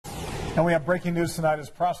And we have breaking news tonight as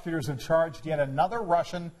prosecutors have charged yet another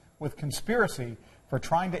Russian with conspiracy for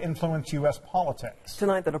trying to influence U.S. politics.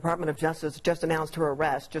 Tonight, the Department of Justice just announced her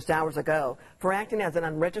arrest just hours ago for acting as an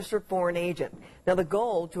unregistered foreign agent. Now, the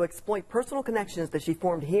goal to exploit personal connections that she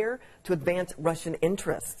formed here to advance Russian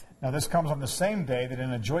interests. Now, this comes on the same day that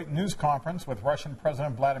in a joint news conference with Russian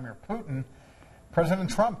President Vladimir Putin, President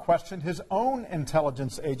Trump questioned his own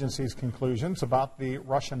intelligence agency's conclusions about the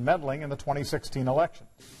Russian meddling in the 2016 election.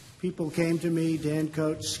 People came to me, Dan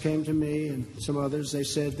Coates came to me, and some others. They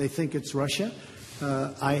said they think it's Russia.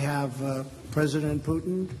 I have President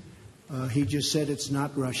Putin. He just said it's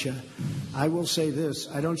not Russia. I will say this.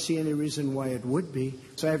 I don't see any reason why it would be.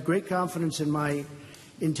 So I have great confidence in my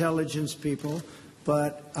intelligence people,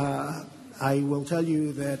 but I will tell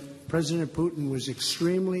you that President Putin was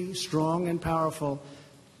extremely strong and powerful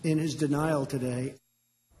in his denial today.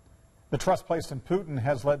 The trust placed in Putin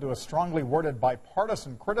has led to a strongly worded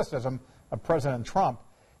bipartisan criticism of President Trump.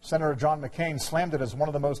 Senator John McCain slammed it as one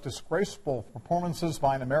of the most disgraceful performances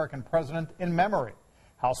by an American president in memory.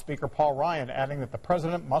 House Speaker Paul Ryan adding that the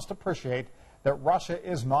president must appreciate that Russia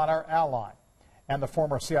is not our ally. And the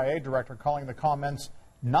former CIA director calling the comments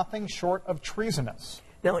nothing short of treasonous.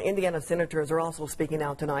 Now, Indiana senators are also speaking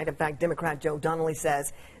out tonight. In fact, Democrat Joe Donnelly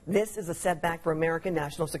says this is a setback for American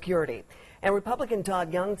national security. And Republican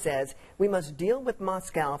Todd Young says we must deal with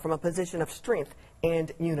Moscow from a position of strength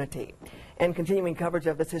and unity. And continuing coverage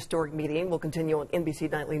of this historic meeting will continue on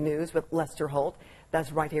NBC Nightly News with Lester Holt.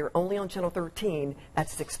 That's right here only on Channel 13 at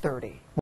 6:30.